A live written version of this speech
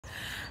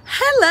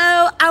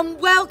Hello and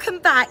welcome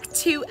back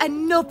to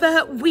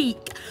another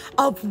week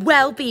of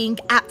Wellbeing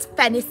at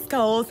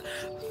Feniscowles.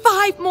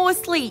 5 more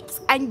sleeps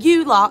and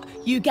you lot,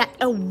 you get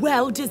a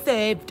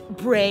well-deserved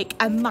break,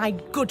 and my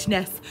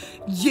goodness,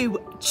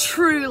 you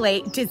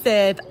truly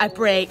deserve a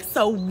break.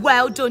 So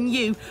well done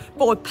you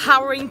for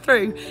powering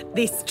through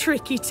this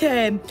tricky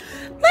term.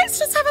 Let's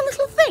just have a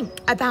little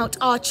think about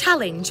our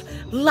challenge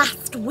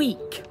last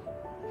week.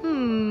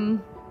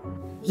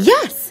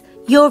 Yes,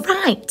 you're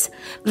right.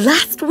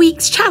 Last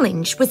week's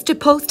challenge was to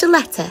post a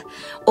letter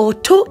or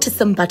talk to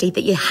somebody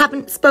that you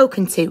haven't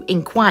spoken to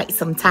in quite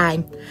some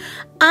time.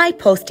 I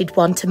posted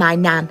one to my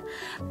nan.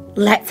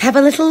 Let's have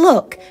a little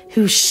look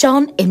who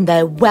shone in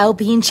their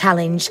Wellbeing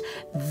Challenge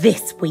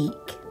this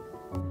week.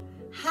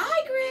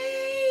 Hi,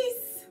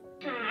 Grace.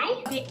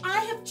 Hi. I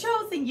have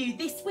chosen you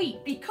this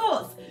week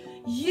because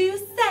you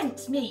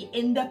sent me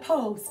in the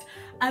post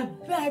a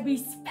very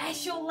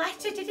special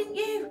letter, didn't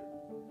you?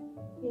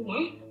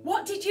 Yeah.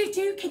 What did you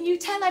do? Can you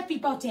tell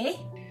everybody?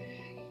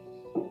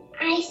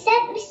 I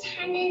sent Miss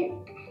Hannah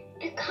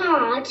a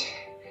card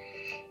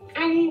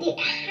and it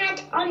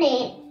had on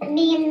it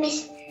me and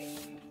Miss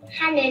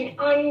Hannah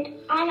on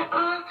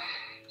our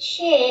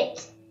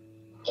shirt.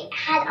 It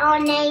had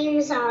our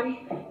names on.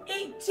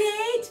 It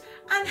did.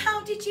 And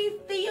how did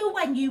you feel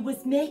when you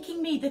was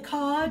making me the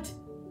card?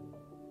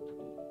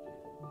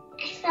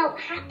 I felt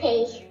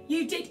happy.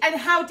 You did. And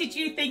how did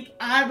you think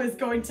I was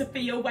going to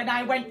feel when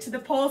I went to the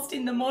post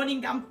in the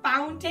morning and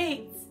found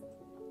it?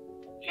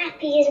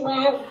 Happy as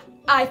well.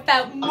 I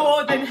felt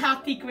more than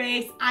happy,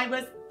 Grace. I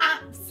was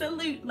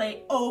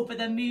absolutely over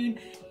the moon.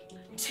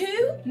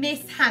 To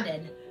Miss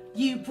Hannon,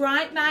 you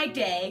bright my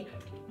day.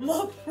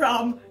 Love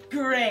from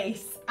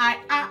Grace. I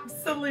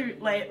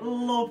absolutely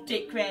loved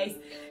it, Grace.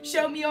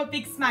 Show me your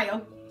big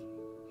smile.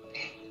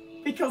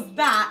 Because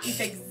that is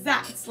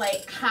exactly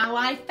how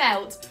I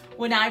felt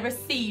when I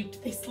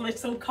received this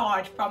little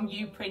card from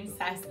you,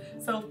 Princess.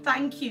 So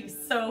thank you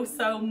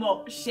so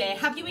much.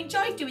 Have you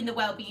enjoyed doing the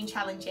Wellbeing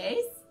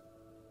Challenges?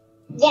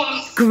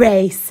 Yes.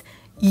 Grace,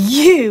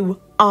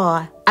 you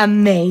are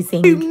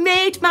amazing. You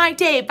made my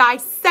day by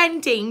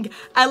sending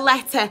a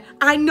letter.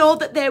 I know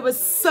that there was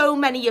so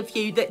many of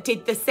you that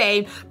did the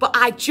same, but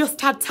I just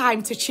had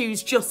time to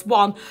choose just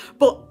one.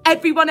 But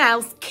everyone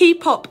else,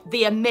 keep up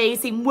the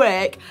amazing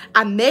work,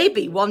 and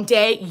maybe one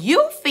day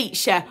you'll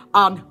feature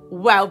on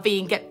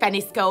Wellbeing at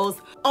Feniscowles.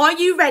 Are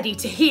you ready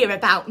to hear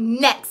about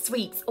next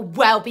week's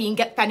Wellbeing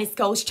at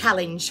Feniscowles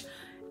challenge?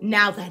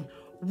 Now then,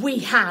 we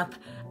have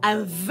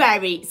a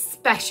very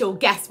special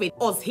guest with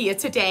us here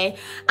today,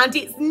 and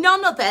it's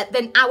none other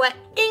than our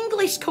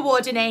English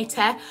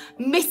coordinator,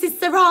 Mrs.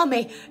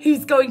 Sarami,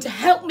 who's going to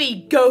help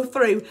me go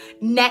through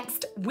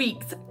next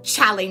week's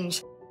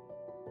challenge.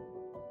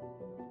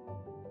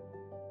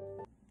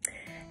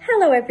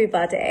 Hello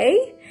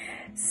everybody.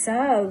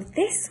 So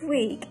this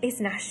week is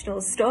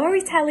National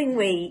Storytelling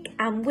Week,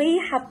 and we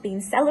have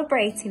been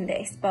celebrating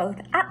this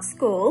both at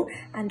school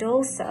and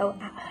also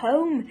at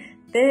home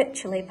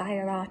virtually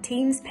via our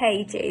Teams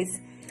pages.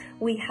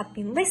 We have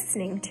been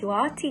listening to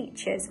our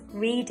teachers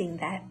reading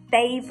their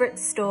favourite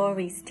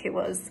stories to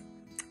us.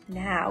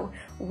 Now,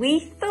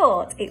 we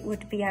thought it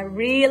would be a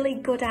really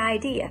good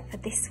idea for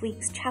this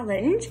week's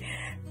challenge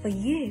for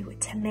you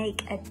to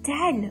make a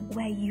den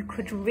where you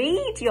could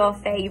read your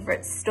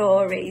favourite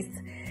stories.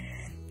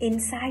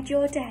 Inside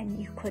your den,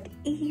 you could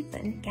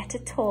even get a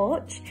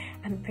torch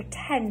and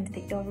pretend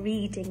that you're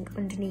reading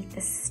underneath the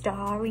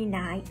starry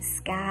night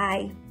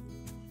sky.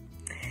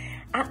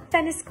 At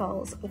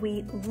Feniscowles,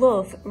 we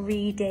love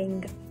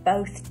reading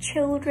both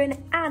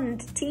children and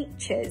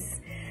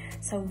teachers.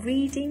 So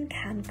reading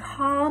can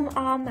calm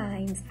our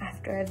minds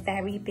after a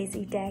very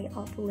busy day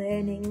of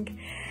learning,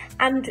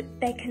 and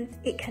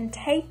it can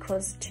take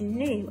us to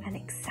new and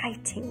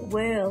exciting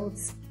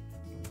worlds.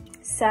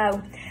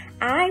 So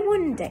I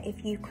wonder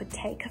if you could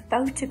take a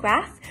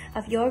photograph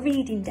of your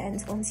reading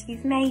dens once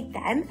you've made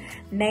them.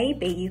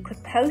 Maybe you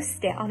could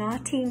post it on our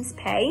Teams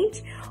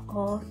page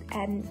or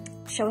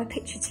show a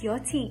picture to your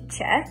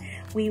teacher.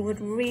 We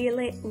would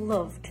really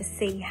love to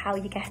see how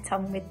you get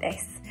on with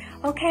this.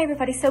 Okay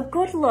everybody, so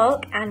good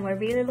luck, and we're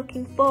really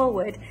looking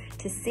forward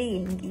to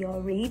seeing your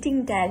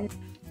reading den.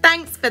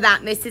 Thanks for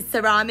that, Mrs.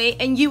 Sarami,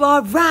 and you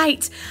are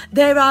right.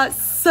 There are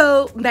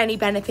so many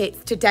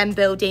benefits to den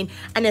building,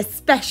 and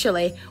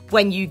especially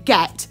when you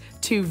get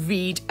to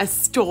read a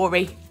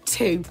story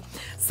too.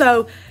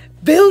 So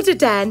build a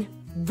den,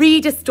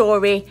 read a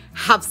story,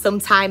 have some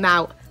time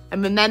out,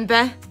 and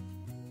remember,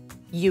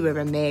 you are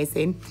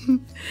amazing.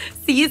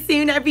 See you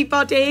soon,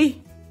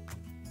 everybody.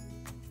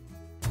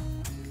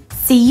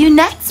 See you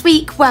next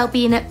week,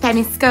 Wellbeing at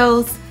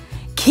Feniscowles.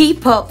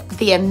 Keep up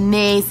the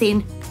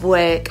amazing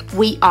work.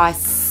 We are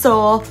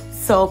so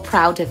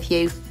proud of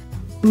you.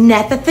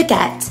 Never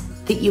forget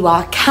that you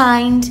are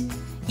kind,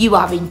 you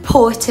are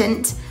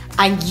important,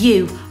 and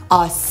you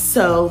are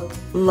so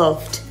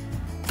loved.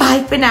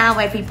 Bye for now,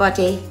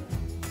 everybody.